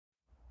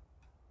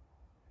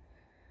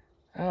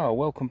Oh,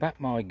 welcome back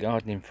my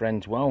gardening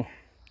friends. Well,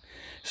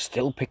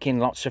 still picking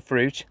lots of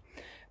fruit.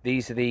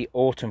 These are the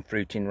autumn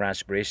fruiting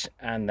raspberries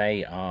and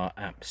they are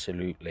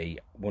absolutely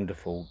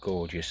wonderful,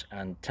 gorgeous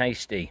and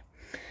tasty.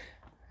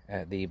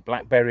 The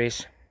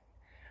blackberries,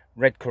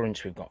 red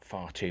currants we've got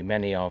far too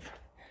many of,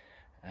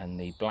 and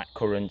the black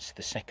currants,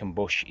 the second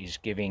bush is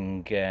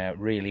giving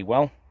really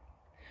well.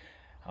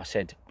 I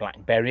said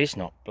blackberries,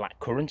 not black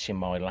currants in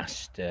my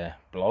last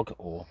blog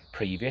or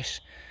previous.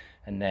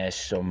 And there's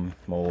some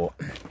more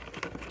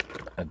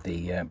of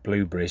the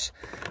blueberries.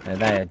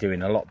 They are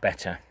doing a lot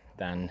better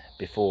than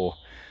before,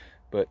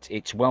 but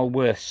it's well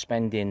worth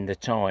spending the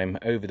time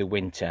over the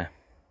winter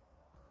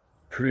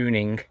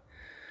pruning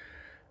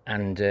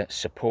and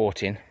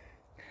supporting.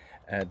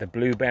 The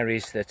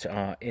blueberries that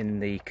are in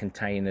the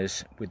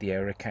containers with the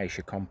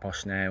ericaceous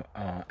compost now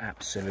are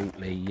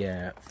absolutely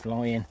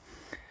flying.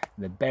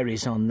 The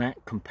berries on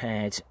that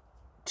compared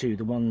to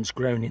the ones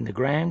grown in the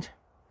ground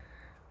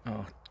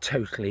are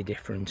totally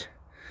different.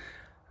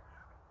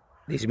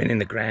 These have been in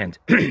the ground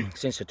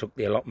since I took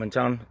the allotment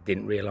on.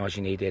 Didn't realise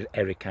you needed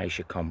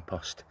ericaceous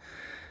compost.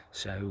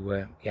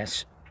 So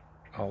yes,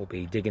 I'll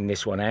be digging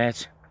this one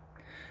out.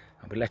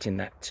 I'll be letting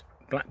that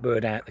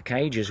blackbird out the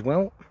cage as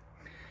well,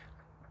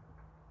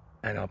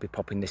 and I'll be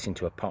popping this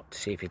into a pot to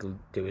see if it'll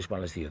do as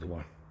well as the other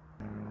one.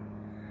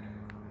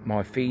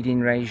 My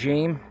feeding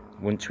regime,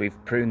 once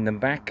we've pruned them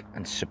back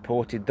and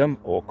supported them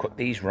or cut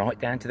these right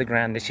down to the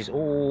ground, this is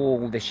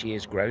all this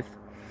year's growth.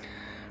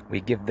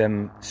 We give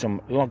them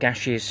some log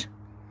ashes,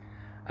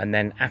 and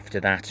then after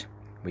that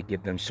we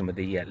give them some of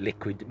the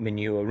liquid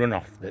manure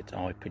runoff that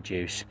I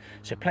produce.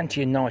 So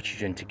plenty of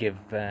nitrogen to give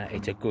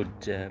it a good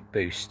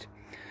boost.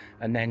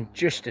 And then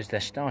just as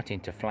they're starting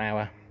to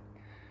flower,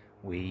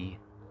 we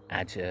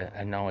add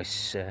a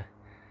nice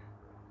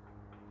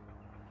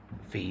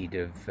feed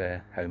of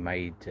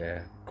homemade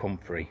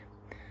comfrey.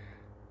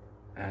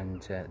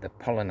 And the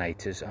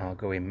pollinators are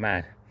going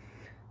mad,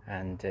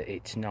 and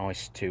it's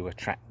nice to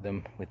attract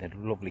them with the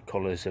lovely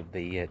colours of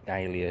the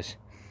dahlias.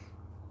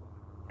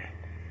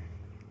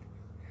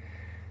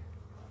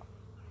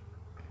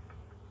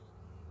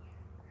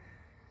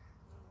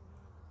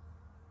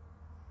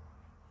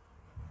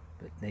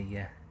 But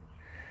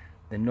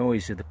the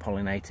noise of the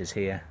pollinators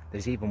here,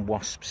 there's even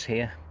wasps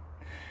here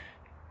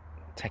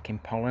taking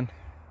pollen,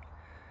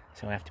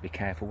 so I have to be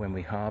careful when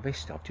we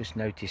harvest. I've just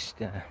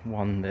noticed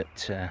one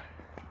that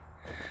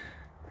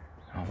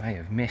I may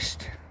have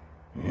missed.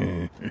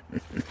 If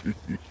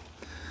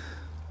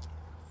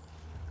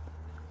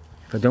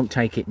I don't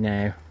take it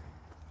now,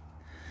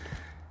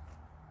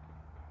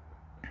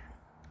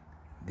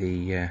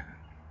 the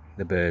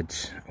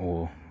birds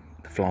or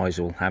the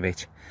flies will have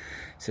it.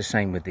 It's the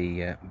same with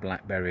the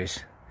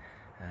blackberries.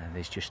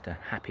 There's just a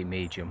happy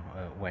medium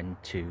when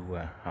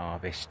to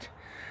harvest,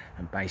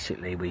 and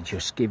basically we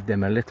just give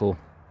them a little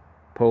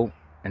pull,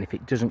 and if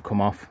it doesn't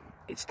come off,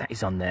 it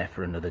stays on there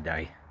for another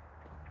day.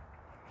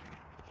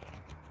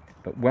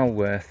 But well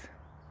worth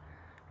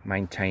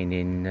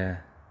maintaining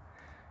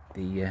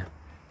the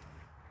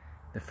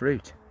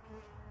fruit.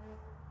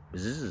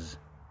 Bzzz.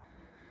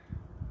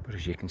 But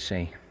as you can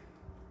see,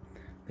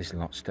 there's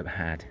lots to be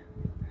had,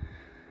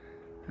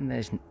 and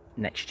there's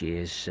next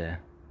year's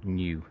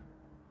new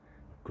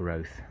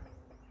growth.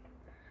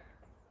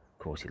 Of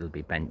course, it'll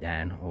be bent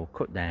down or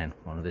cut down,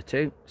 one of the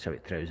two, so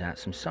it throws out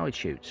some side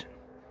shoots.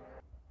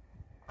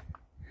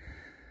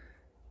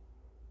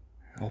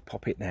 I'll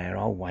pop it there.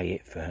 I'll weigh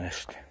it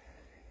first.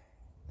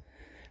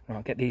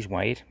 I'll get these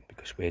weighed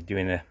because we're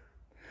doing a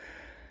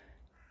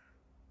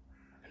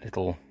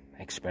little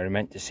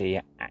experiment to see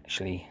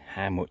actually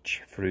how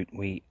much fruit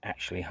we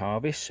actually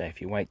harvest. So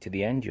if you wait to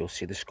the end, you'll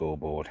see the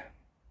scoreboard.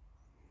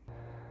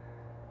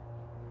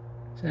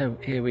 So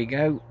here we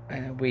go.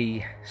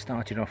 We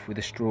started off with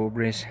the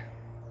strawberries.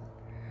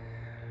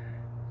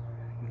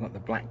 We've got the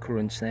black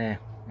currants there.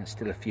 There's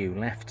still a few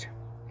left.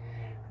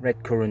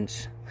 Red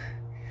currants,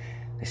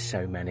 there's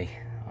so many.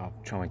 I'm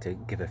trying to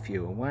give a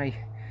few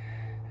away.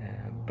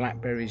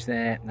 Blackberries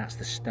there, that's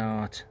the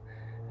start.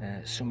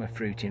 Summer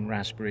fruiting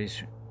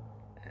raspberries,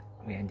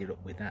 we ended up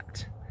with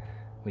that.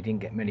 We didn't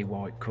get many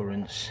white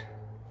currants.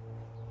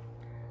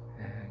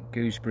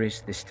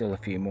 Gooseberries, there's still a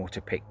few more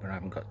to pick, but I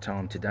haven't got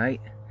time today.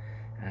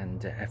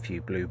 And a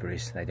few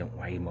blueberries, they don't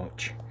weigh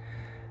much.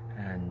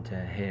 And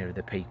here are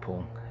the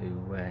people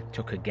who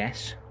took a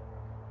guess.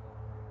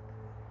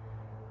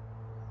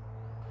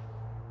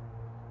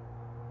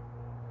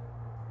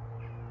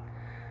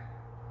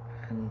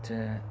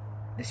 And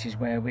this is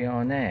where we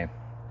are now.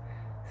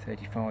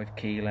 35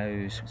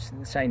 kilos,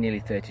 say nearly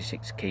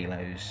 36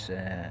 kilos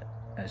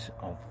as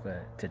of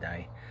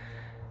today.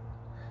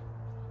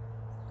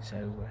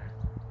 So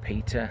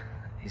Peter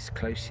is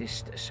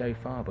closest so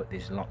far, but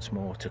there's lots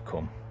more to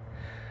come.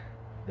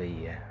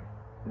 The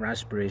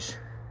raspberries,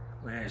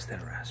 where's the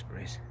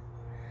raspberries?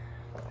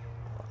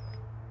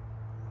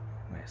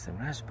 Where's the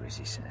raspberries,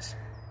 he says.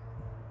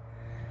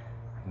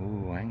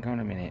 Ooh, hang on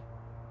a minute.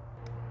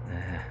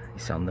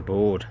 It's on the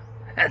board.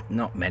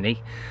 Not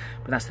many,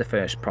 but that's the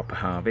first proper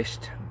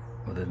harvest,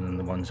 other than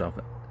the ones I've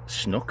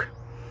snuck.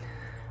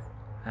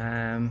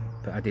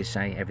 but I did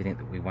say everything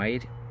that we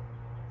weighed,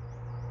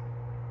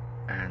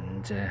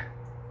 and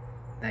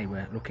they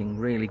were looking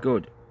really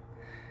good.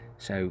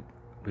 So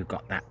we've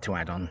got that to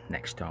add on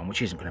next time,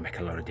 which isn't going to make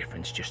a lot of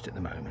difference just at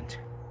the moment.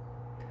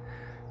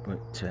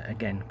 But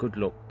again, good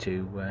luck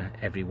to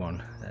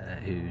everyone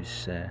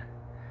who's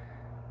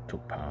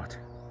took part.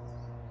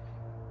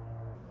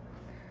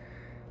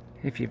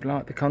 If you've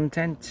liked the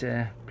content,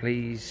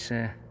 please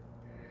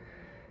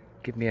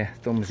give me a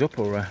thumbs up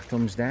or a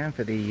thumbs down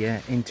for the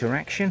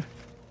interaction.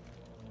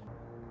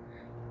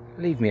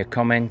 Leave me a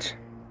comment,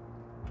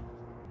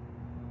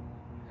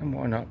 and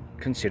why not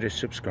consider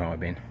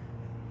subscribing.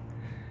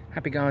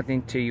 Happy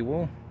gardening to you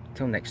all.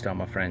 Till next time,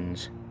 my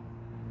friends.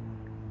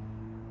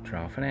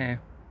 Ta for now.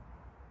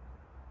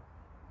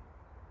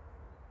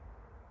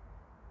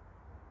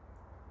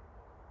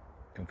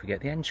 Don't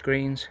forget the end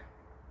screens.